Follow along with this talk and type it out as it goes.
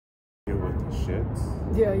Shit.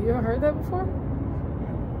 Yeah, you ever heard that before?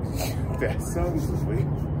 That sounds sweet.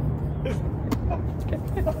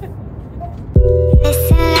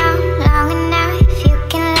 Listen long enough, you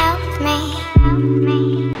can love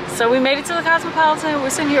me. So we made it to the Cosmopolitan. We're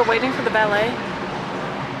sitting here waiting for the ballet.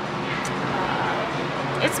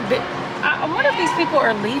 It's big. I wonder if these people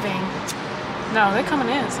are leaving. No, they're coming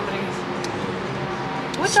in. Somebody's.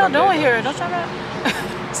 What y'all doing here? Don't y'all got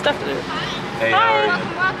stuff to do? Hey, hi.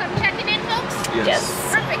 Welcome. Checking in, folks? Yes.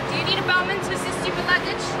 Perfect. Do you need a bellman to assist you with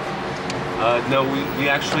luggage? No, we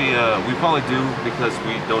actually, we probably do because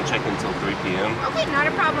we don't check until 3 p.m. Okay, not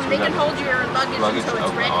a problem. They can hold your luggage until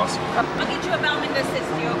it's ready. Awesome. I'll get you a bellman to assist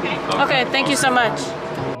you, okay? Okay, thank you so much.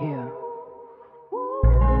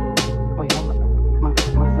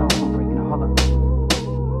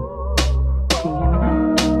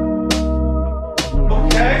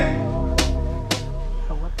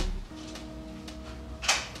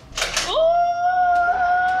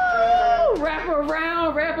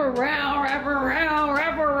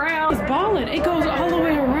 It's balling. It goes all the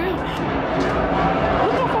way around.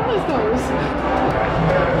 Look how far this goes.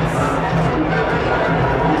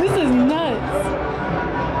 This is nuts.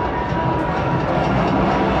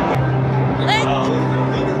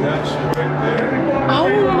 Oh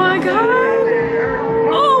my god.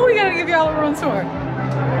 Oh, we gotta give y'all a room tour.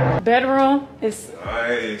 Bedroom is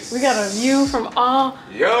nice. We got a view from all.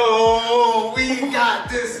 Yo, we got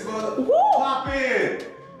this, mother. Pop in.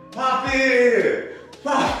 Pop in.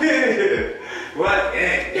 Pop in. What?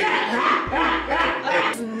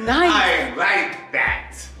 Nice. I like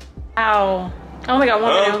that. Ow. I only got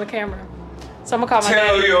one thing on the camera. So I'm gonna call my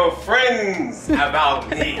Tell daddy. your friends about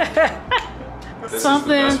me. This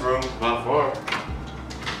Something. is the best room by far.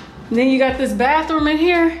 And then you got this bathroom in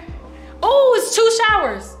here. Oh, it's 2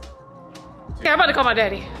 showers. Okay, I'm about to call my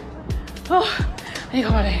daddy. Oh, I need to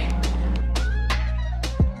call my daddy.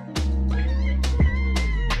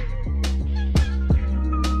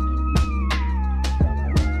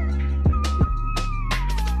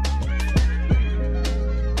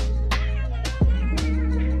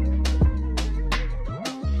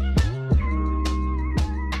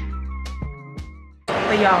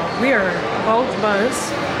 But y'all, we are both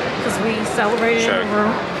buzzed because we celebrated in the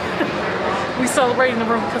room. We celebrated in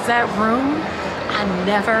the room because that room, I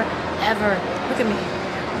never, ever, look at me,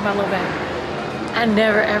 my little baby. I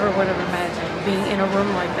never, ever would have imagined being in a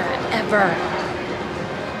room like that, ever.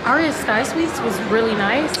 Aria Sky Suites was really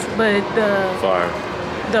nice, but the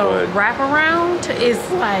wraparound is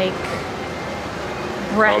like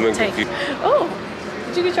breathtaking. Oh,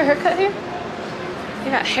 did you get your hair cut here?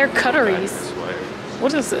 You got hair cutteries.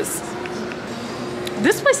 What is this?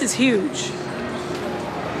 This place is huge.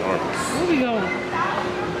 Enormous. Where are we going?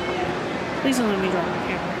 Please don't let me drop the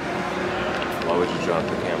camera. Why would you drop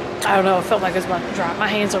the camera? I don't know. It felt like it was about to drop. My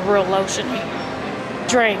hands are real lotiony.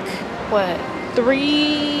 Drank, what,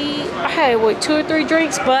 3? I had, what, 2 or 3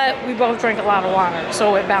 drinks, but we both drank a lot of water,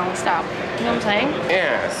 so it balanced out. You know what I'm saying?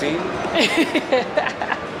 Yeah, see?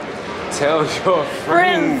 Tell your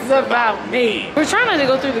friends about me. We're trying not to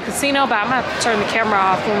go through the casino, but I'm gonna have to turn the camera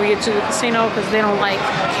off when we get to the casino because they don't like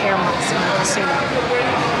cameras in the casino.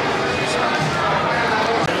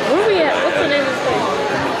 Where are we at? What's the name of this place?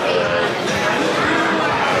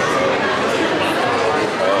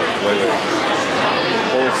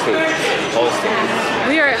 Holsteins.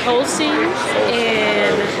 We are at Holstein's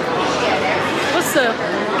and what's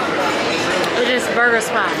this burger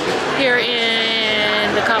spot here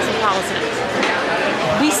in the Cosmopolitan.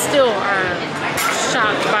 We still are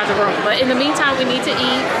shocked by the room, but in the meantime we need to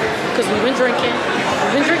eat because we've been drinking.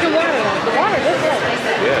 We've been drinking water. The water is good.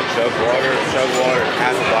 Yeah, chug water,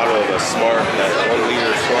 half a bottle of a Smart, that 1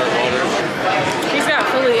 liter Smart water. He's got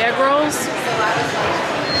Philly egg rolls.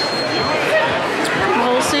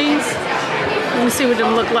 Holstein's. Let me see what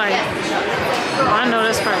them look like. Oh, I know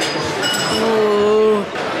that's right. Ooh.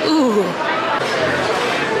 Ooh.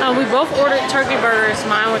 We both ordered turkey burgers,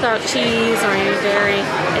 mine without cheese or any dairy.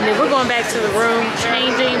 And then we're going back to the room,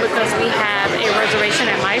 changing because we have a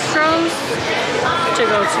reservation at MAESTROS to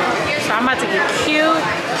go to. So I'm about to get cute.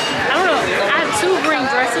 I don't know, I have 2 green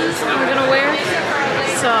dresses I'm gonna wear.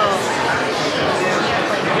 So,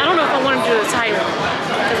 I don't know if I want to do the tight one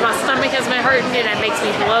because my stomach has been hurting and that makes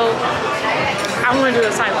me bloat. I want to do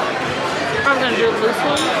the tight one. I'm gonna do a loose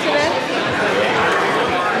one today.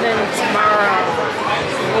 And then tomorrow,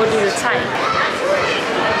 we'll do the tight.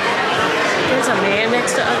 There's a man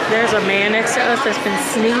next to us. There's a man next to us that's been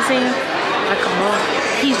sneezing like a month.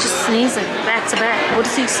 He's just sneezing back to back. What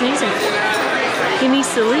is he sneezing for? He needs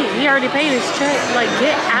to leave. He already paid his check. Like,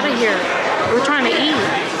 get out of here. We're trying to eat.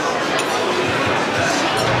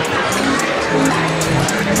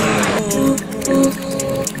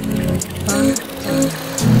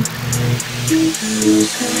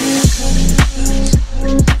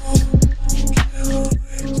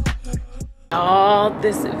 Oh,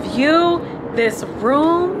 this view, this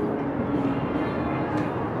room.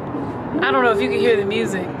 I don't know if you can hear the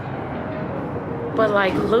music, but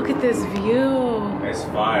like, look at this view. It's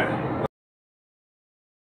fire.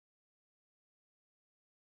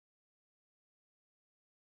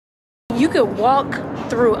 You could walk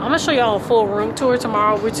through. I'm gonna show y'all a full room tour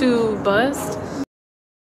tomorrow. We're too buzzed.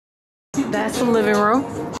 That's the living room.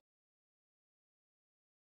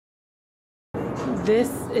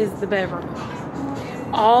 This is the bedroom.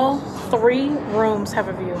 All 3 rooms have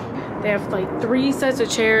a view. They have like 3 sets of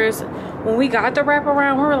chairs. When we got the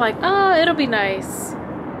wraparound, we were like, oh, it'll be nice.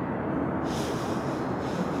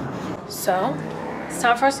 So it's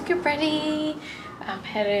time for us to get ready. I'm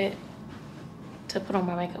headed to put on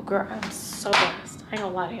my makeup. Girl, I'm so blessed. I ain't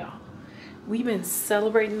gonna lie to y'all. We've been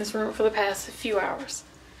celebrating this room for the past few hours.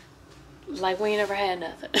 Like we ain't never had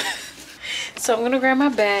nothing. So I'm gonna grab my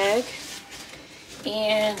bag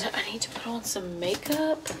and I need to put on some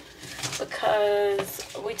makeup because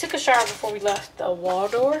we took a shower before we left the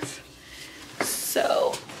Waldorf.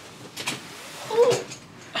 So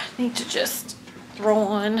I need to just throw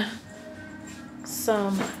on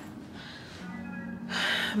some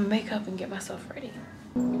makeup and get myself ready.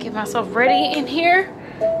 Get myself ready in here.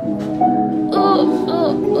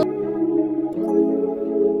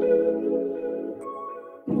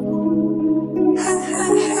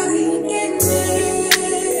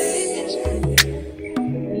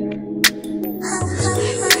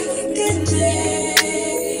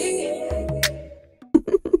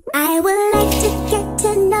 I would like to get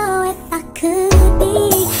to know if I could be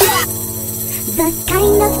the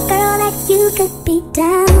kind of girl that you could be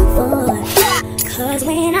down for. Cause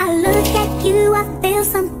when I look at you, I feel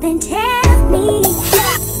something tell me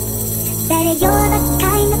that you're the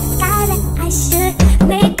kind of guy that I should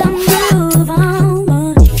make a move on.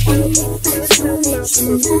 And if I don't let you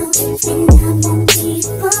know, then I won't be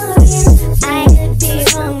for you. I could be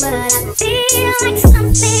wrong, but I feel like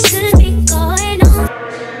something could be going on.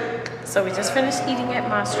 So we just finished eating at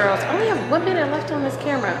MAESTROS. I only have 1 minute left on this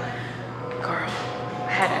camera. Girl,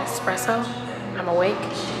 I had an espresso, I'm awake,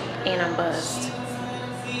 and I'm buzzed.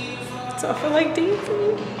 So I feel like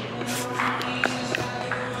dancing.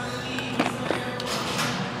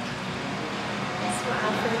 That's my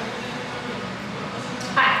outfit.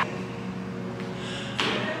 Hi.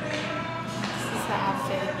 This is the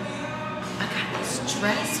outfit. I got this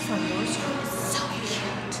dress from MAESTROS. So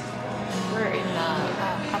cute. We're in the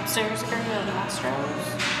upstairs area of the MAESTROS.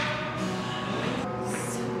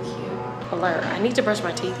 So cute. Alert. I need to brush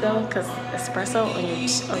my teeth though, because espresso on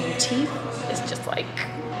your teeth is just like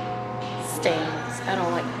stains. I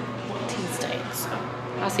don't like teeth stains. So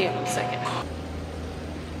I'll see you in a second.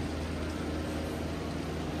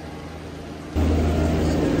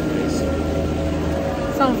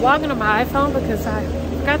 So I'm vlogging on my iPhone because I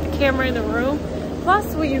got the camera in the room.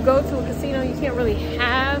 Plus, when you go to a casino, you can't really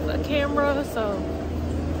have a camera, so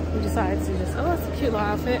we decided to just, oh, it's a cute little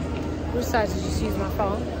outfit. We decided to just use my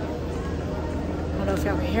phone. I don't know if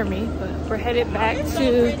y'all can hear me, but we're headed back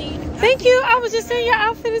to... Thank you! I was just saying your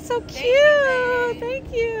outfit is so cute!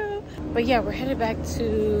 Thank you! But yeah, we're headed back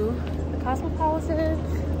to the Cosmopolitan,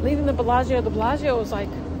 leaving the Bellagio. The Bellagio was like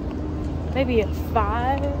maybe a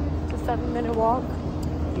 5 to 7 minute walk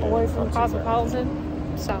away from Cosmopolitan.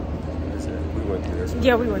 So... We went through this way.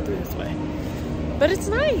 Yeah, we went through this way. But it's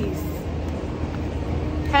nice.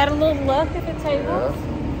 Had a little luck at the table.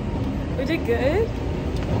 Yeah. We did good.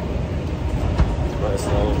 Nice.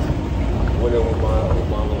 Went in with my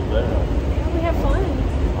little bag. Yeah, we had fun.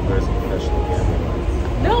 There's some professional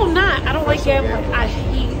gambling. No, I'm not. I don't like gambling. I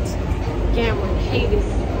hate gambling. Hate it.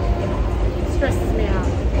 It stresses me out.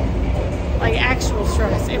 Like actual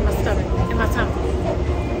stress in my stomach, in my tummy.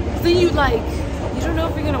 Then you like... You don't know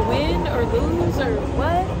if you're gonna win or lose or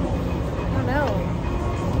what. I don't know.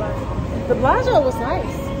 But the Bellagio was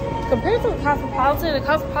nice. Compared to the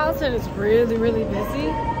Cosmopolitan is really, really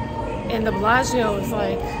busy. And the Bellagio is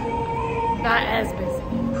like not as busy.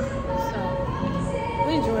 So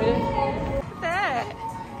we enjoyed it. Look at that.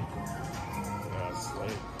 That's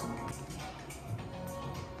late.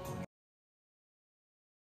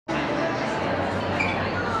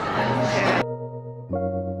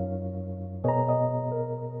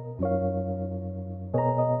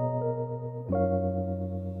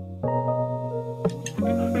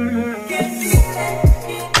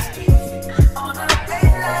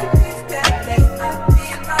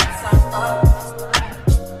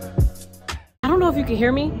 I don't know if you can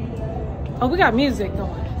hear me. Oh, we got music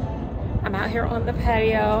going. I'm out here on the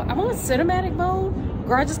patio. I'm on cinematic mode.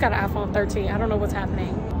 Girl, I just got an iPhone 13. I don't know what's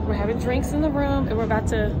happening. We're having drinks in the room and we're about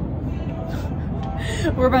to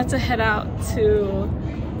head out to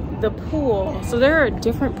the pool. So there are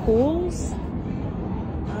different pools.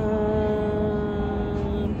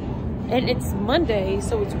 And it's Monday,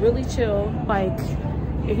 so it's really chill. Like,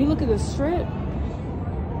 if you look at the strip,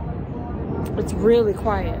 it's really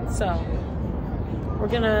quiet. So we're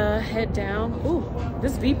gonna head down. Ooh,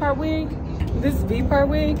 this V-part wig has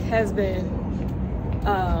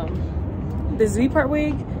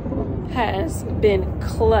been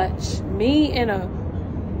clutch. Me and a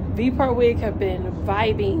V-part wig have been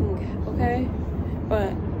vibing, okay?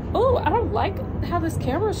 But oh, I don't like how this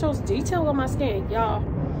camera shows detail on my skin, y'all.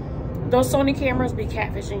 Those Sony cameras be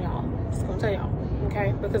catfishing y'all. Just gonna tell y'all,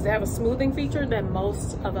 okay? Because they have a smoothing feature that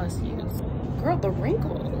most of us use. Girl, the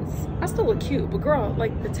wrinkles. I still look cute, but girl,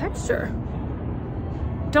 like the texture.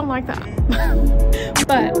 Don't like that.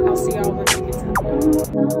 But I'll see y'all when we get to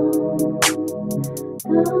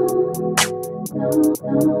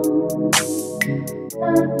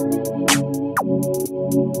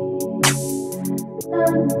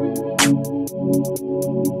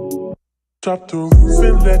Drop the roof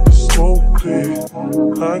and let the smoke clear.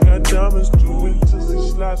 I got diamonds doing to the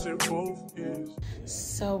slides in both ears.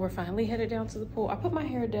 So we're finally headed down to the pool. I put my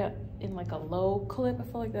hair down in like a low clip. I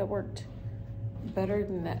feel like that worked better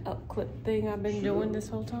than that up clip thing I've been doing this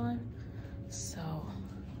whole time. So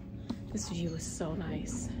this view is so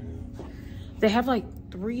nice. They have like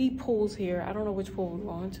 3 pools here. I don't know which pool we're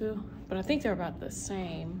going to, but I think they're about the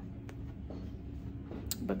same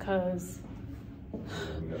because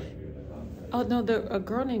oh no, a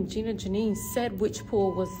girl named Gina Janine said which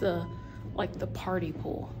pool was the party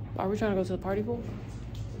pool. Are we trying to go to the party pool?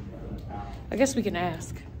 I guess we can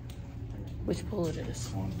ask which pool it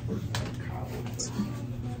is. You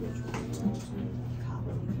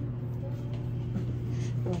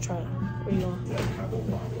wanna try it? Where you going?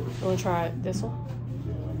 You wanna try this one?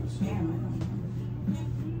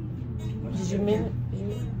 Did you mean it?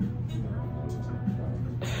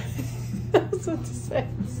 That's what to say.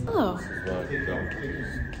 Oh.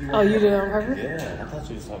 Oh, you did it on purpose? Yeah, I thought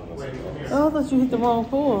you were talking about something else. Oh, I thought you hit the wrong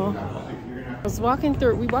pool. I was walking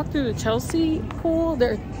through, we walked through the Chelsea pool.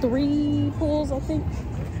 There are 3 pools, I think.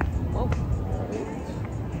 Oh.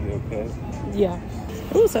 You okay? Yeah.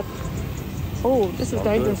 Ooh, so, oh, this is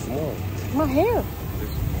dangerous. My hair.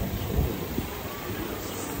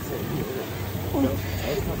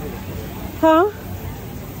 Huh?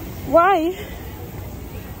 Why?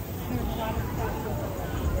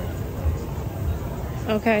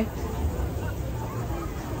 Okay.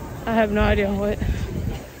 I have no idea what.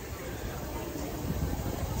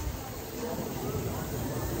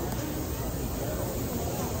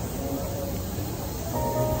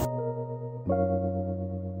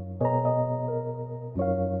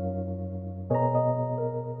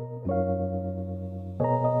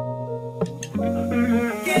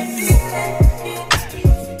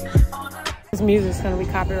 This music's gonna be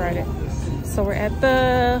copyrighted. So we're at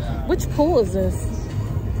the, which pool is this?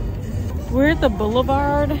 We're at the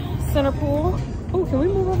Boulevard Center pool. Oh, can we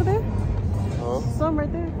move over there? Some right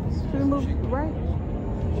there. Should we move right?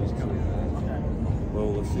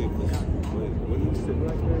 Well, let's see if this. What do you sit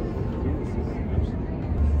right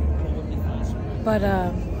there? But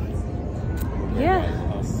yeah.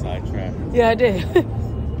 Sidetrack. Yeah, I did.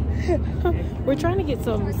 We're trying to get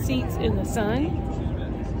some seats in the sun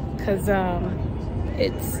because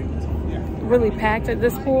it's really packed at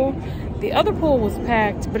this pool. The other pool was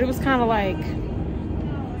packed, but it was kind of like,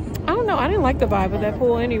 I don't know, I didn't like the vibe of that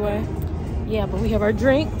pool anyway. Yeah, but we have our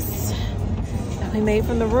drinks that we made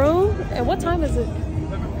from the room. And what time is it?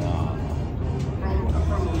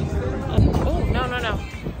 Oh, no.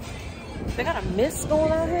 They got a mist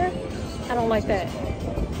going out here. I don't like that.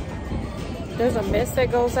 There's a mist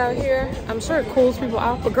that goes out here. I'm sure it cools people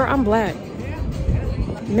out, but girl, I'm black.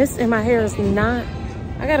 Mist in my hair is not,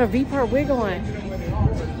 I got a V-part wig on.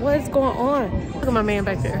 What is going on? Look at my man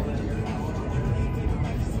back there.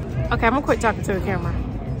 Okay, I'm gonna quit talking to the camera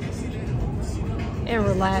and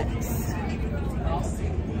relax.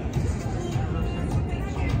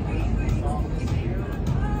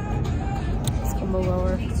 Let's go move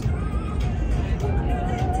over.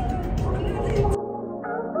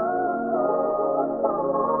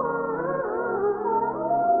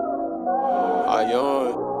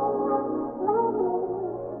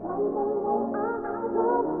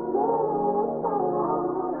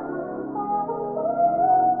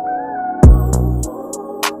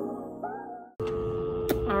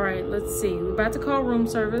 Let's see, we're about to call room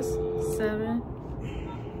service. 7.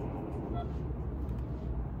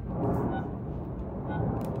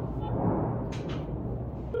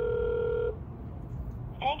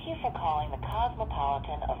 calling the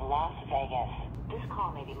Cosmopolitan of Las Vegas. This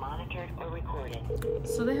call may be monitored or recorded.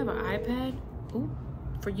 So they have an iPad, ooh,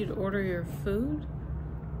 for you to order your food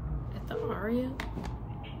at the Aria.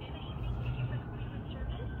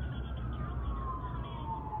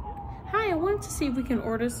 Hi, I wanted to see if we can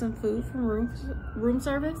order some food from room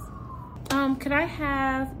service. Could I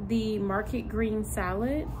have the market green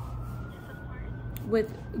salad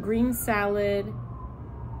with green salad,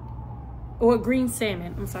 or green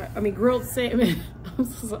salmon, I'm sorry. I mean grilled salmon, I'm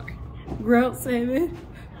so sorry. Grilled salmon,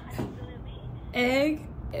 egg,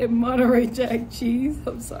 and Monterey Jack cheese,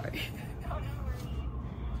 I'm sorry.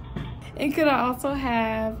 And could I also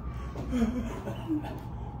have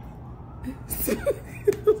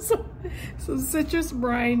some citrus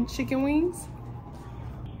brine chicken wings?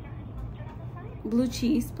 Blue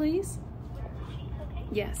cheese, please.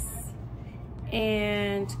 Yes.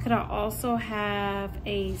 And could I also have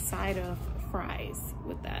a side of fries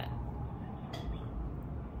with that?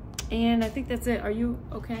 And I think that's it. Are you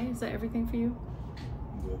okay? Is that everything for you?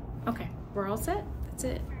 Yeah. Okay, we're all set. That's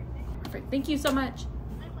it. Perfect. Thank you so much.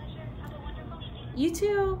 My pleasure. Have a wonderful day. You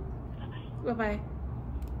too. Bye-bye.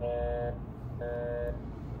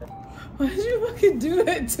 Why did you fucking do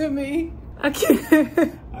that to me? I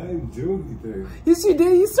can't. I didn't do anything. Yes, you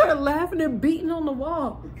did. You started laughing and beating on the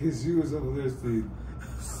wall. Because you was over there saying,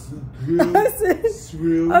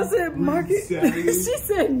 I said, market. She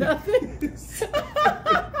said nothing.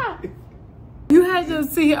 You had to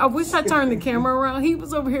see, I wish I turned the camera around. He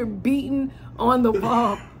was over here beating on the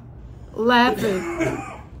wall, laughing.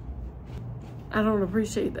 I don't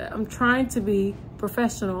appreciate that. I'm trying to be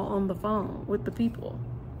professional on the phone with the people.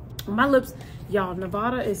 My lips, y'all,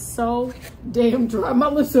 Nevada is so damn dry. My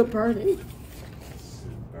lips are burning. It's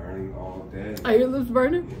burning all day. Are your lips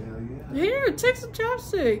burning? Hell yeah. Here, take some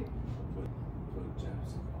chapstick. Put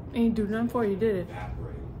chapstick on. Ain't do nothing for you, did it?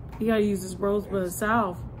 Evaporate. You gotta use this rosebud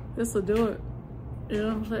salve. This'll do it. You know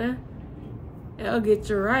what I'm saying? It'll get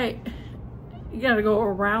you right. You gotta go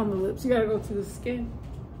around the lips. You gotta go to the skin.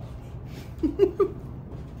 You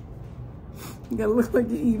gotta look like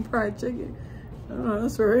you're eating fried chicken. Oh,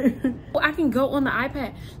 that's right. Well, I can go on the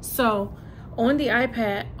iPad. So on the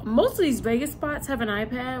iPad, most of these Vegas spots have an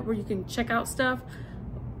iPad where you can check out stuff.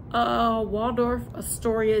 Waldorf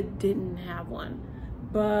Astoria didn't have one.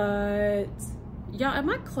 But y'all, am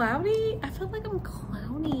I cloudy? I feel like I'm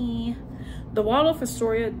cloudy. The Waldorf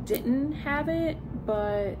Astoria didn't have it,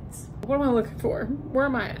 but what am I looking for? Where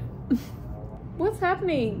am I at? What's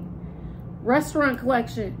happening? Restaurant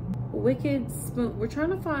collection. Wicked Spoon. We're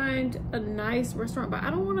trying to find a nice restaurant, but I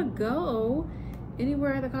don't want to go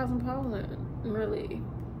anywhere at the Cosmopolitan, really.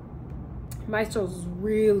 Maestro's is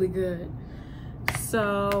really good.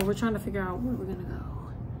 So we're trying to figure out where we're gonna go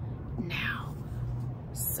now.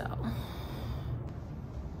 So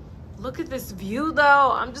look at this view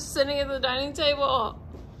though. I'm just sitting at the dining table.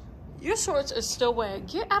 Your shorts are still wet.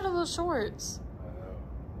 Get out of those shorts.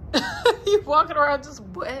 You're walking around just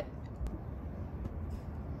wet.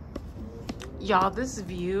 Y'all, this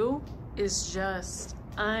view is just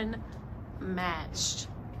unmatched.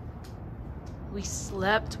 We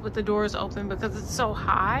slept with the doors open because it's so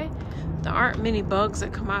high. There aren't many bugs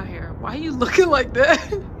that come out here. Why are you looking like that?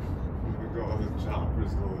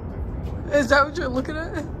 Is that what you're looking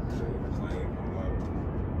at? It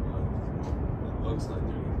looks like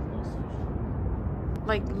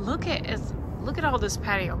Like, look at all this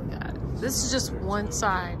patio we got. This is just one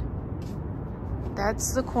side.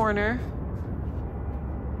 That's the corner.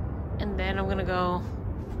 And then I'm gonna go,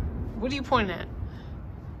 what are you pointing at?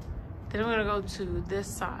 Then I'm gonna go to this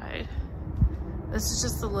side. This is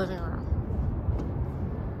just the living room.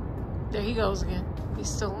 There he goes again. He's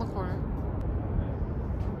still in the corner.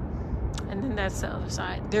 And then that's the other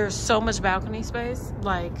side. There's so much balcony space.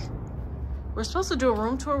 Like, we're supposed to do a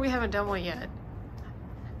room tour. We haven't done one yet.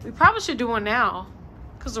 We probably should do one now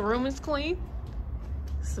because the room is clean.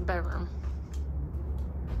 It's the bedroom.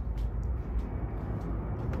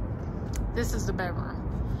 This is the bedroom.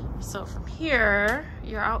 So from here,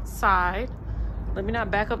 you're outside. Let me not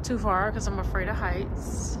back up too far because I'm afraid of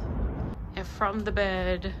heights. And from the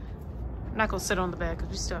bed, I'm not gonna sit on the bed because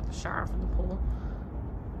we still have to shower from the pool.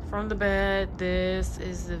 From the bed, this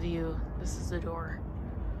is the view. This is the door.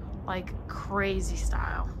 Like crazy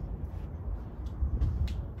style.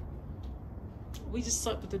 We just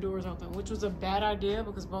slept with the doors open, which was a bad idea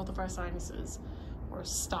because both of our sinuses were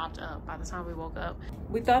stopped up by the time we woke up.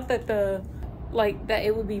 We thought that that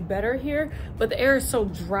it would be better here, but the air is so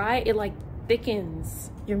dry, it like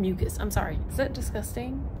thickens your mucus. I'm sorry, is that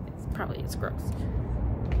disgusting? It's gross.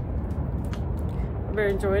 We're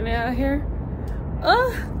enjoying it out here.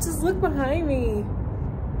 Just look behind me.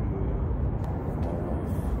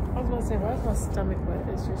 was about to say, why is my stomach wet?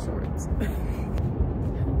 It's your shorts.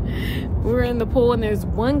 We were in the pool and there's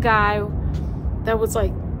one guy that was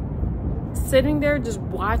like sitting there just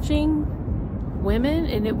watching women,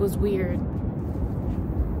 and it was weird.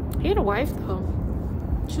 He had a wife though.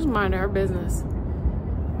 She was minding her business.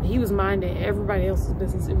 He was minding everybody else's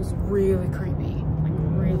business. It was really creepy, like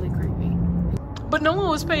really creepy. But no one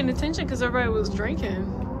was paying attention because everybody was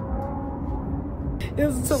drinking. It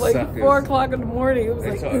was until like 4 o'clock in the morning. It was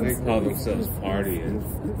like they call themselves partying.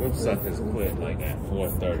 Them suckers quit like at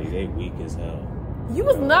 4:30. They weak as hell. You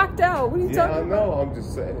was knocked out. What are you talking about? Yeah, I know. I'm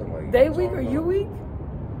just saying. Like, they weak or you weak?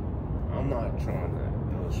 I'm not trying to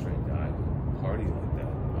illustrate that I party like that.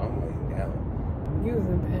 I'm laying down. You was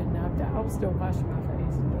in bed knocked out. I was still washing my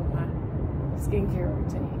face and doing my skincare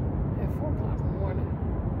routine at 4 o'clock in the morning.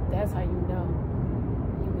 That's how you know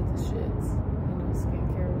you with the shits. You know,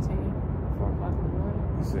 skincare routine. 4 o'clock in the morning.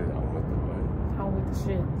 You said I'm with the what? I'm with the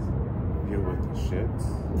shits. You're with the shits?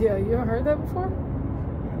 Yeah, you ever heard that before?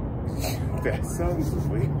 That sounds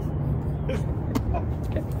weird.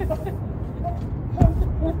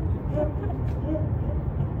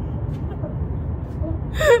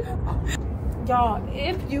 Y'all,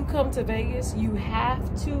 if you come to Vegas, you have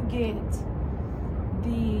to get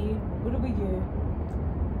the, what do we get?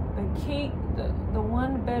 The king, the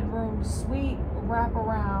 1-bedroom suite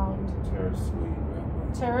wraparound.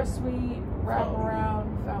 Terrace suite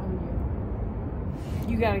wraparound Fountain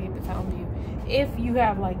View. You gotta get the Fountain View. If you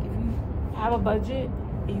have like, if you have a budget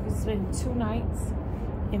and you can spend 2 nights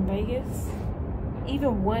in Vegas,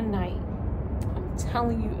 even 1 night, I'm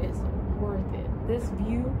telling you, it's worth it. This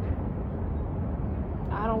view,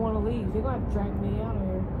 I don't want to leave. They're gonna have to drag me out of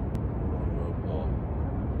here.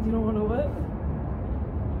 You don't want to what?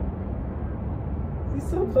 You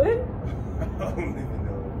still playing? I don't even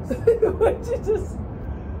know. What'd you just?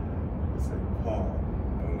 It's like Paul.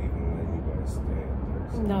 I don't even let anybody stay at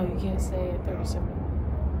 37. No, you can't stay at 37.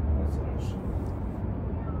 That's all shit.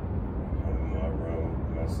 I'm in my room,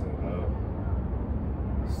 messing up,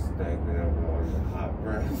 stinking up with all your hot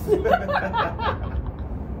breath.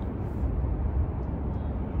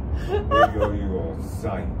 There go you on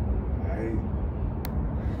sight, right?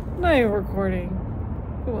 I'm not even recording.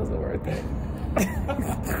 It wasn't worth it.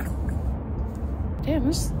 Damn,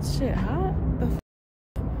 this shit hot. The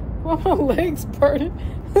why my legs burning?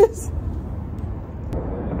 It's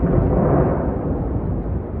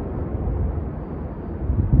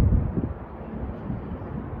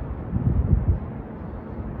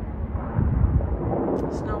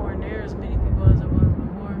nowhere near as many people as it was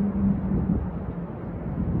before.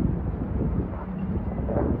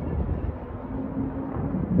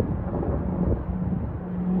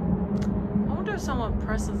 I wonder if someone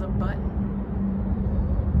presses a button.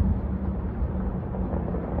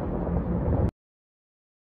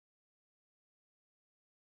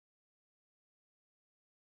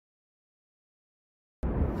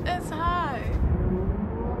 It's high.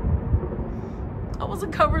 I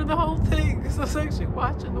wasn't covering the whole thing because I was actually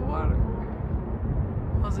watching the water.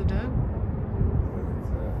 Was it done?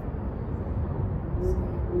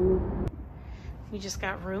 We just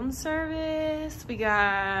got room service. We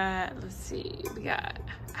got, let's see, we got,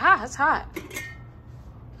 it's hot. We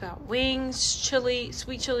got wings, chili,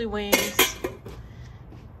 sweet chili wings.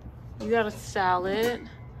 You got a salad.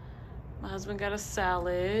 My husband got a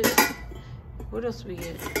salad. What else we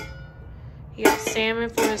get? He got salmon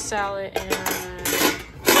for his salad and,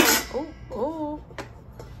 oh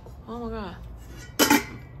my God.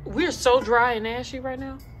 We're so dry and ashy right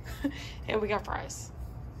now. And we got fries.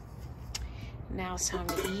 Now it's time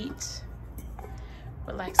to eat.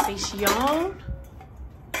 Relaxation.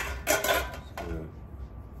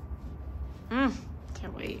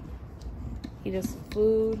 Can't wait. Eat us some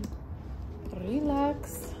food.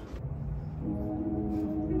 Relax.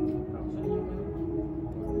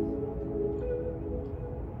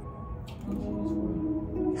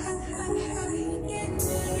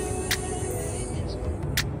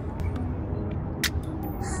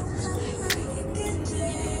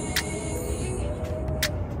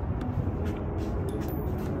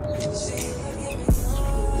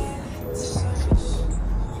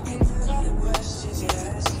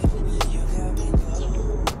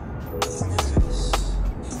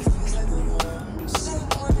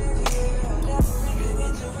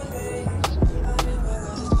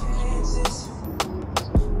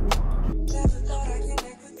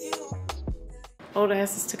 Old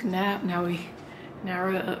asses took a nap. Now we're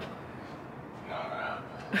up.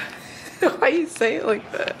 Why you say it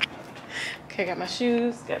like that? Okay, got my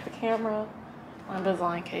shoes, got the camera, my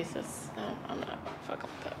Invisalign cases. No, I'm not fucking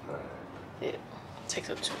with that. Yeah. takes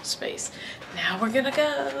up too much space. Now we're gonna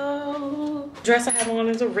go. The dress I have on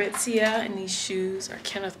is Aritzia, and these shoes are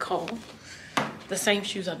Kenneth Cole. The same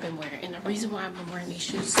shoes I've been wearing. And the reason why I've been wearing these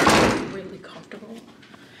shoes is they're really comfortable.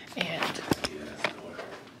 And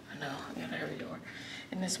I know, I got every door.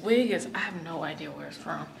 And this wig is, I have no idea where it's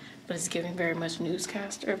from, but it's giving very much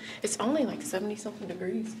newscaster. It's only like 70 something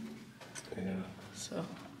degrees. Yeah. So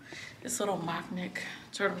this little mock neck,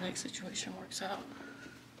 turtleneck situation works out.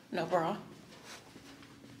 No bra.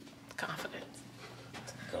 Confidence.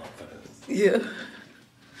 Confidence. Yeah.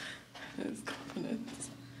 It's confidence.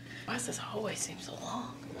 Why does this hallway seem so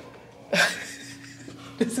long?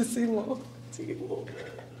 Does it seem long? To you?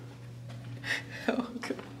 Oh,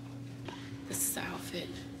 God. This is the outfit.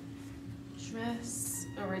 Dress,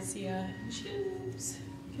 Aritzia, shoes.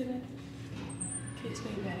 Get it? Case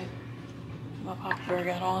me bag. My pop bear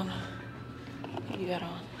got on. You got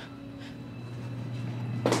on.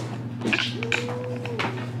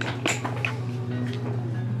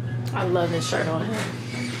 I love this shirt on him. This is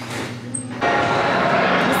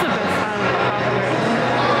the best time of my pop bear.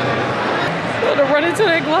 I'm gonna run into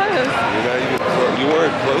that glass. You're not even close. You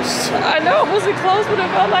weren't close. I know, it wasn't close, but it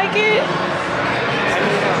felt like it.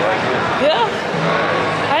 Yeah.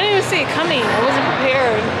 I didn't even see it coming. I wasn't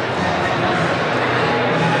prepared.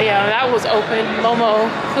 Yeah, that was open. Momo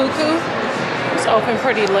Fuku was open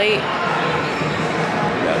pretty late.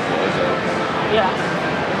 Yeah.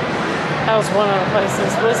 That was one of the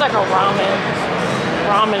places. But it's like a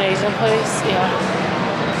ramen Asian place. Yeah.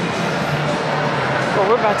 But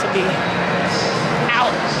we're about to be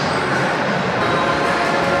out.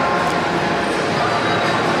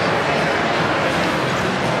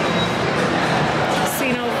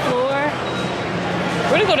 Casino floor.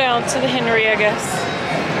 We're gonna go down to the Henry, I guess.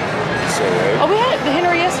 So, right? Oh, we had the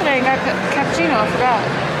Henry yesterday and got cappuccino. I forgot.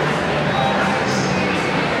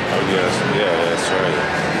 Oh, yes. Yeah, that's right.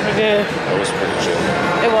 We did. That was pretty chill.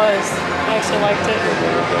 It was. I actually liked it.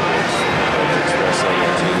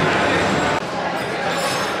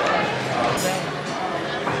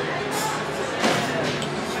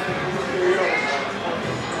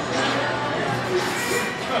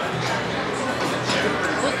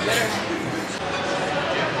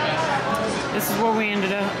 This is where we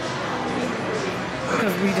ended up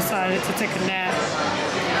because we decided to take a nap.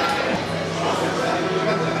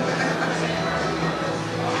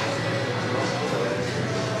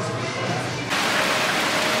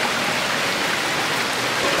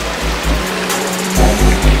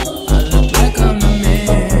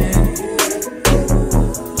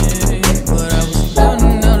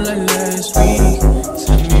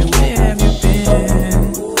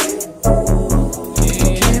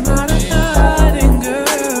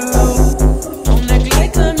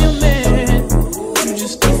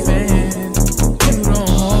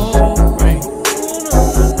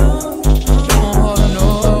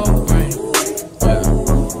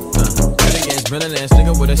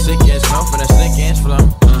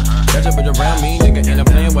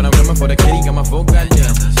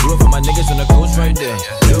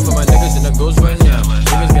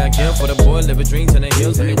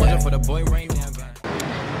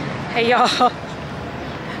 Hey y'all,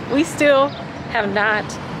 we still have not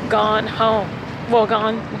gone home. Well,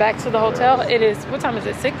 gone back to the hotel. It is, what time is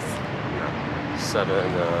it, 6?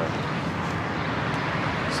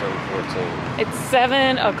 7:14. It's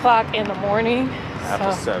 7 o'clock in the morning.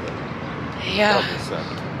 After 7. Yeah. After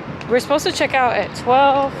 7. We're supposed to check out at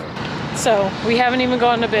 12. So we haven't even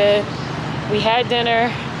gone to bed. We had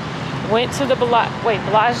dinner, went to the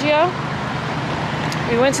Bellagio.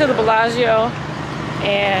 We went to the Bellagio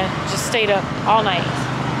and just stayed up all night.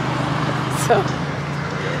 So,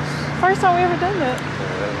 first time we ever done that.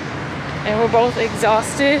 And we're both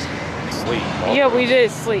exhausted. Sleep. Yeah, we did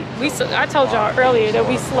sleep. I told y'all earlier that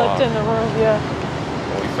we slept in the room, yeah.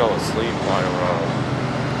 We fell asleep right around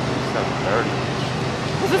 7:30.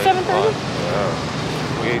 Was it 7:30?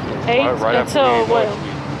 Yeah. Right until after what? We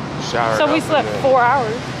showered. So we slept 4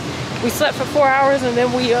 hours. We slept for 4 hours and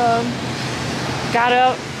then we got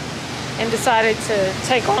up and decided to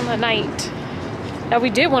take on the night. Now we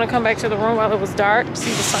did want to come back to the room while it was dark,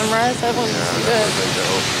 see the sunrise. That would have been good.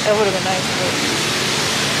 That would have been nice, but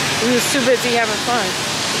we was too busy having fun.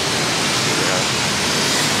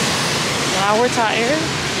 Now we're tired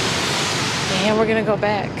and we're gonna go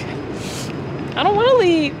back. I don't want to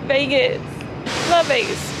leave Vegas. Love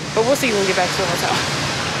Vegas, but we'll see when we get back to the hotel.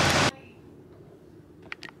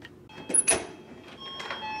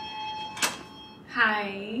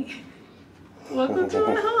 Hi. Welcome to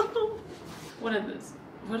my home. What is this?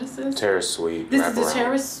 What is this? Terrace suite. This is the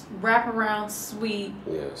terrace wraparound suite.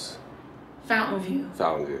 Yes. Fountain view.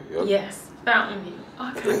 Fountain view, yep. Yes, fountain view.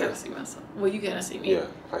 Oh, I gotta see myself. Well, you gotta see me. Yeah,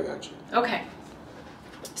 I got you. Okay.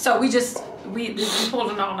 So we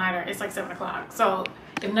pulled an all-nighter. It's like 7 o'clock. So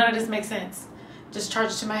if none of this makes sense, just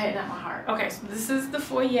charge it to my head, not my heart. Okay, so this is the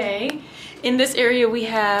foyer. In this area we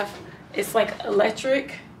have, it's like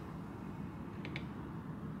electric.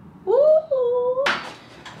 Woo!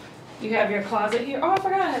 You have your closet here. Oh, I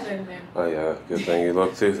forgot I had that in there. Oh yeah, good thing you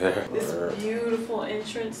looked through there. This beautiful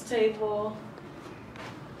entrance table.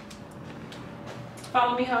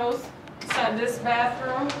 Follow me, hoes. Inside this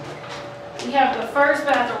bathroom, we have the first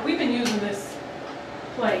bathroom. We've been using this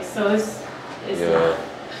place, so it's not.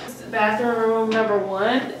 This is bathroom number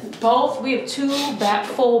 1. Both, we have 2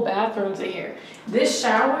 full bathrooms in here. This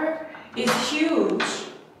shower is huge.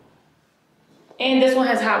 And this one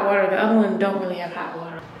has hot water. The other one don't really have hot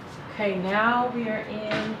water. Okay, now we are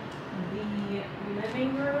in the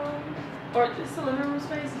living room. Or is this the living room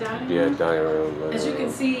space? Dining room? Yeah, dining room. As you can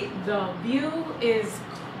see, the view is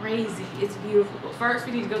crazy. It's beautiful. But first,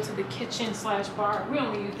 we need to go to the kitchen / bar. We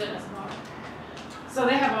don't use that as a bar. So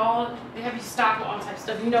they have you stocked with all types of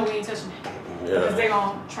stuff. You know we ain't touching it. Yeah. Because they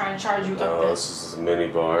gonna try and charge you up there. This is a mini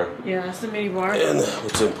bar. Yeah, it's a mini bar. And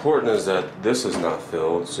what's important is that this is not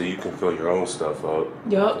filled, so you can fill your own stuff up.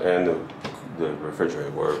 Yup. And the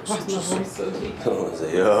refrigerator works. Why's my voice so deep?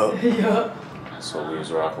 Yup. Yup. That's what we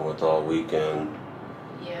was rocking with all weekend.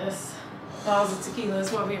 Yes. Bottles of tequila.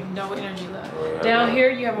 That's why we have no energy left. Oh, yeah, Down here,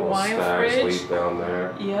 you have a wine fridge. Sleep down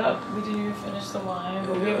there. Yep. We didn't even finish the wine,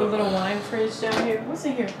 but we have a little wine fridge down here. What's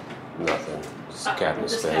in here? Nothing. Just cabinet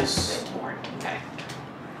space. Okay.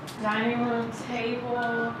 Dining room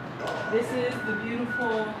table. This is the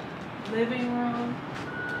beautiful living room.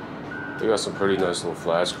 We got some pretty nice little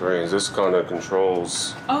flat screens. This kind of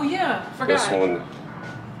controls. Oh yeah, forgot. This one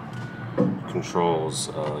controls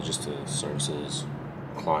just the services,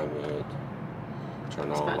 climate,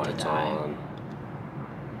 turn all the lights on,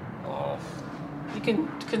 off. You can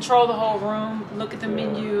control the whole room, look at the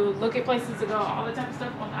menu, look at places to go, all that type of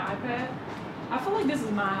stuff on the iPad. I feel like this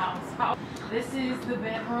is my house. This is the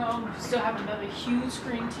bedroom. You still have another huge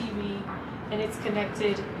screen TV, and it's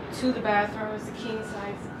connected to the bathroom. It's a king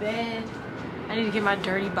size bed. I need to get my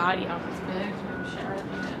dirty body off this bed because I'm showering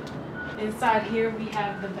in it. Inside here we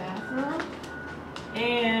have the bathroom.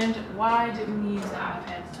 And why didn't we use the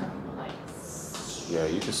iPad to turn on the lights? Yeah,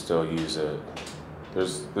 you can still use it.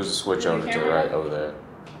 There's a switch over to the right over there.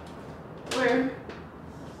 Where?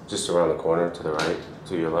 Just around the corner to the right,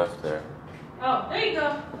 to your left there. Oh, there you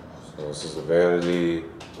go. So this is the vanity.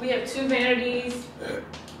 We have 2 vanities.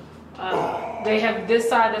 They have this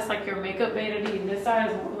side that's like your makeup vanity, and this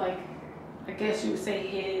side is more like, I guess you would say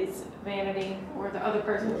his vanity or the other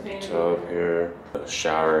person's vanity. Tub here, a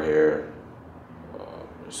shower here.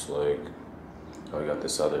 Just like, I got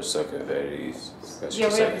this other second vanity. Yeah,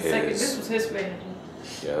 we have the second. This was his vanity.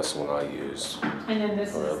 Yeah, that's the one I used. And then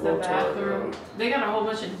this is the bathroom. They got a whole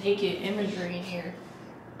bunch of naked imagery in here.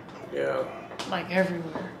 Yeah. Like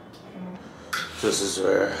everywhere. This is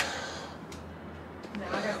where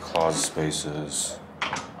Now I got closet spaces.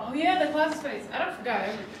 Oh yeah, the closet space. I don't forgot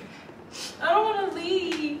everything. I don't want to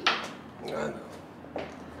leave. I know.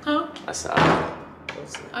 Huh? I saw it.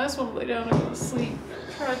 I just want to lay down and go to sleep.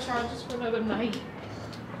 Try to charge this for another night.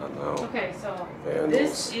 I know. Okay, so Vandals.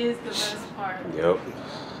 this is the best part. Yep.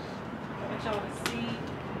 I want y'all to see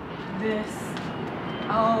this.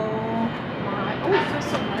 Oh my. Oh, it feels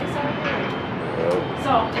so nice out here. Yep.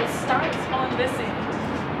 So it starts on this end.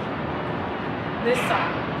 This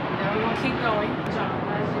side. Now we're going to keep going. John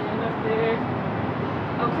Legend up there.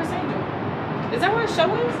 Oh, Chris Angel. Is that where the show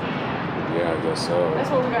is? Yeah, I guess so. That's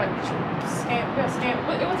what we got. Scam. We got scam.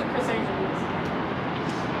 It was a Chris Angel.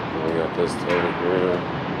 We got this table here.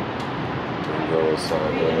 We can go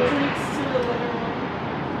inside there. Entrance to the living room.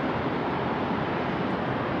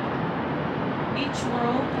 Each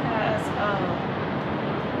room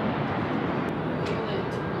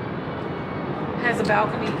has a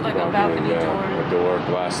balcony, like a balcony door. A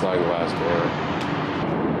door, sliding glass door.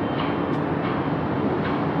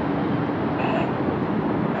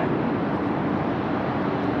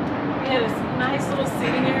 We had a nice little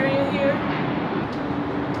seating area here.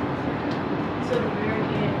 To the very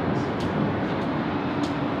end.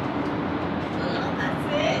 That's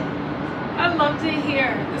it. I loved it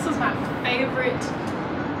here. This was my favorite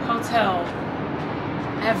hotel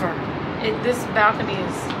ever. This balcony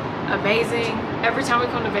is amazing. Every time we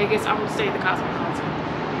come to Vegas, I want to stay at the Cosmopolitan.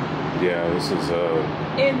 Yeah, this is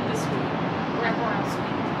In the suite. Wraparound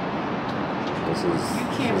suite. This is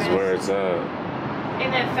miss. where it's at. And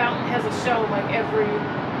that fountain has a show like it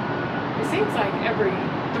seems like every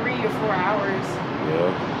 3 or 4 hours.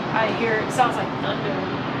 Yeah. I hear it sounds like thunder.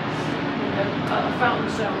 The fountain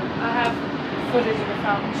show. I have footage of the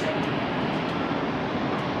fountain show.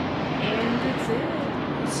 And that's it.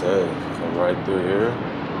 That's it. Come right through here.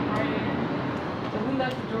 Right in. And we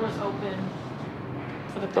left the doors open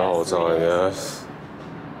for the past The whole 3 time, days. yes.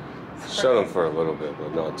 Shut them for a little bit,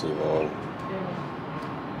 but not too long.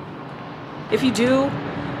 If you do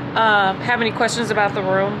have any questions about the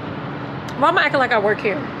room, why am I acting like I work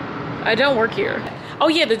here? I don't work here. Oh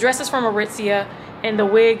yeah, the dress is from Aritzia and the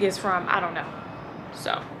wig is from, I don't know.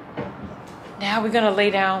 So now we're gonna lay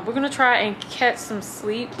down. We're gonna try and catch some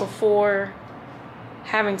sleep before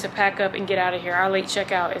having to pack up and get out of here. Our late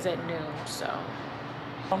checkout is at noon, so.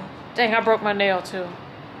 Dang, I broke my nail too.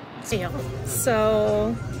 See ya.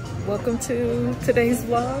 So, welcome to today's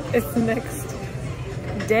vlog. It's the next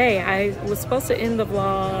day. I was supposed to end the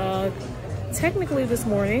vlog technically this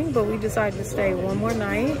morning, but we decided to stay one more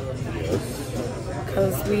night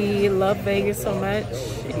because we love Vegas so much,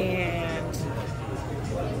 and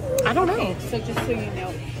I don't know. So just so you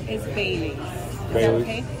know, it's Bailey's. Is that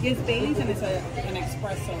okay? It's Bailey's and it's an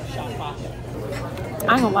espresso shot vodka.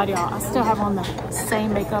 I ain't gonna lie to y'all, I still have on the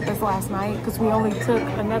same makeup as last night because we only took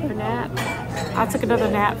another nap. I took another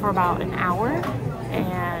nap for about an hour,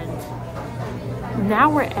 and now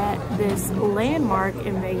we're at this landmark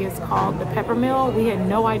in Vegas called the PEPPERMILL. We had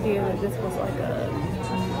no idea that this was like a...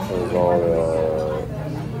 It was all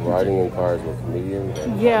riding in cars with comedians.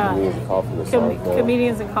 Yeah. Comedians and coffee with Seinfeld.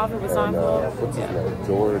 Comedians and coffee with Seinfeld. What's his name?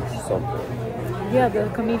 George something. Yeah, the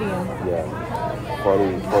comedian. Yeah.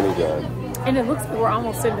 Funny guy. And it looks like we're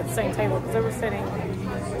almost sitting at the same table because they were sitting.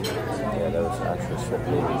 Yeah, that was actually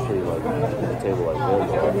something pretty like a table like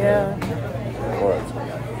them. Yeah. What?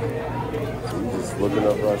 So just looking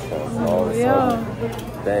up restaurants all the time.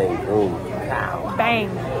 Bang, boom, pow. Bang,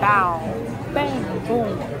 bow. Bang,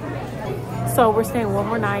 boom. So we're staying one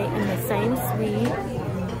more night in the same suite.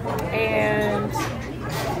 And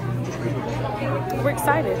we're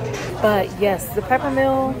excited. But yes, the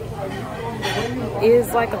PEPPERMILL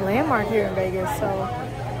is like a landmark here in Vegas, so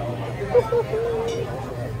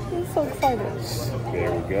I'm so excited.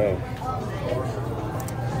 There we go.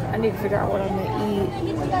 I need to figure out what I'm gonna eat.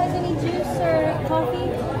 Give you guys any juice or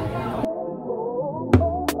coffee?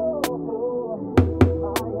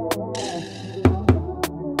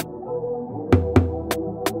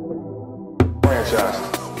 Franchise.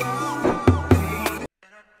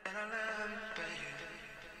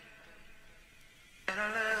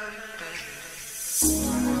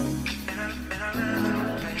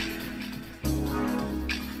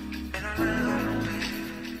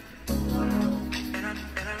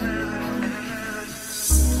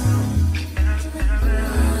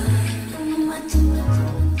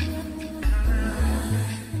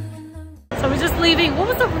 So we're just leaving. What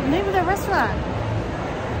was the name of that restaurant?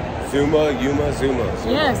 Zuma.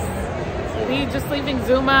 Yes. We just leaving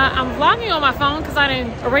Zuma. I'm vlogging on my phone because I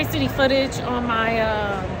didn't erase any footage on my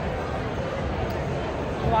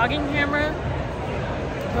vlogging camera.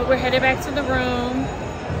 But we're headed back to the room.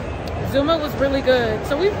 Zuma was really good.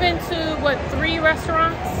 So we've been to, what, 3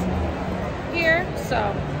 restaurants here?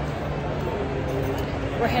 So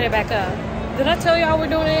we're headed back up. Did I tell y'all we're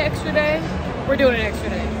doing an extra day? We're doing an extra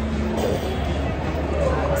day.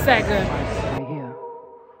 It's that good. Right here.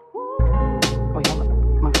 Oh, yeah,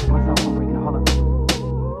 my cell phone ringing. Hold up.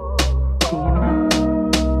 Can you hear me now?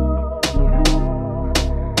 Yeah.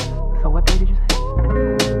 So what day did you say?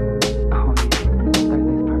 Oh, yeah.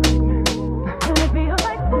 Thursday's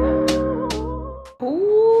perfect, man.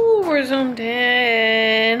 Ooh, we're zoomed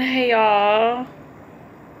in. Hey, y'all.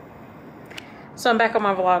 So I'm back on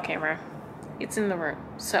my vlog camera. It's in the room.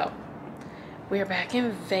 So we're back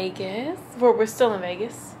in Vegas. Well, we're still in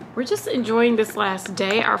Vegas. We're just enjoying this last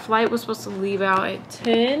day. Our flight was supposed to leave out at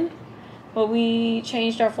 10, but we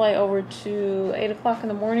changed our flight over to 8 o'clock in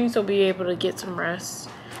the morning, so we'll be able to get some rest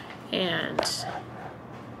and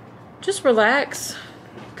just relax,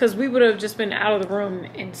 because we would have just been out of the room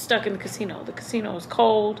and stuck in the casino. The casino is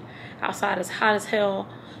cold. Outside is hot as hell.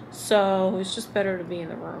 So it's just better to be in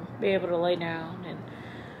the room, be able to lay down and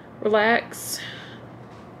relax,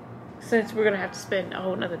 since we're gonna have to spend a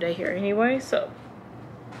whole nother day here anyway, so,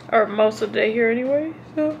 or most of the day here anyway,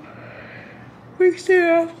 so we can stay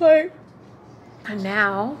off like. And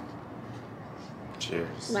now,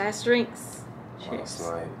 cheers. Last drinks. Cheers.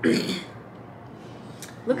 Last night.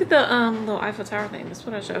 Look at the little Eiffel Tower thing. That's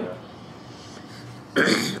what I showed.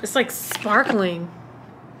 It's like sparkling.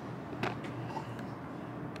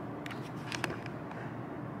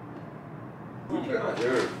 We got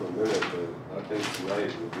here for a minute, but I think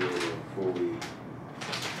tonight we'll be able to fully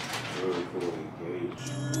really cool engaged.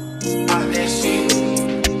 Pop that shit.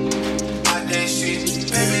 Pop that shit.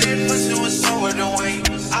 Baby, that pussy was so worth the wait.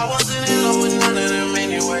 I wasn't in love with none of them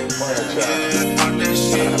anyway. Yeah, pop that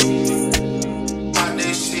shit. Pop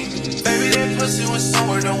that shit. Baby, that pussy was so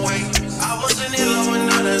worth the wait. I wasn't in love with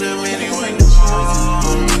none of them anyway.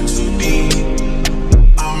 I'm in too deep.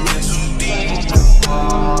 I'm in too deep.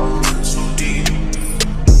 Too deep.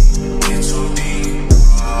 In too deep.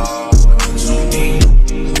 In too deep.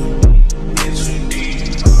 In too deep.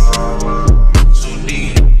 Too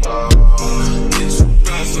deep. In too deep.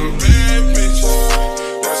 Got some bad bitches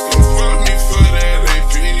that's gon' fuck me for that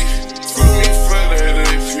AP. Fuck me for that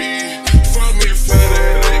AP. Fuck me for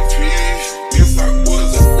that AP. If I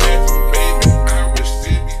was a rapper, baby, I would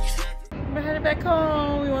still be trapping. We're headed back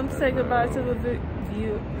home. We want to say goodbye to the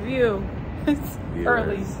view. It's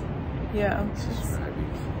early. Yeah.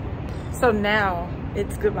 So now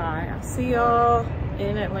it's goodbye. I'll see y'all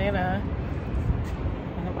in Atlanta.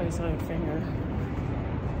 Nobody's on your finger.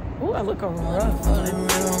 Ooh, I look rough.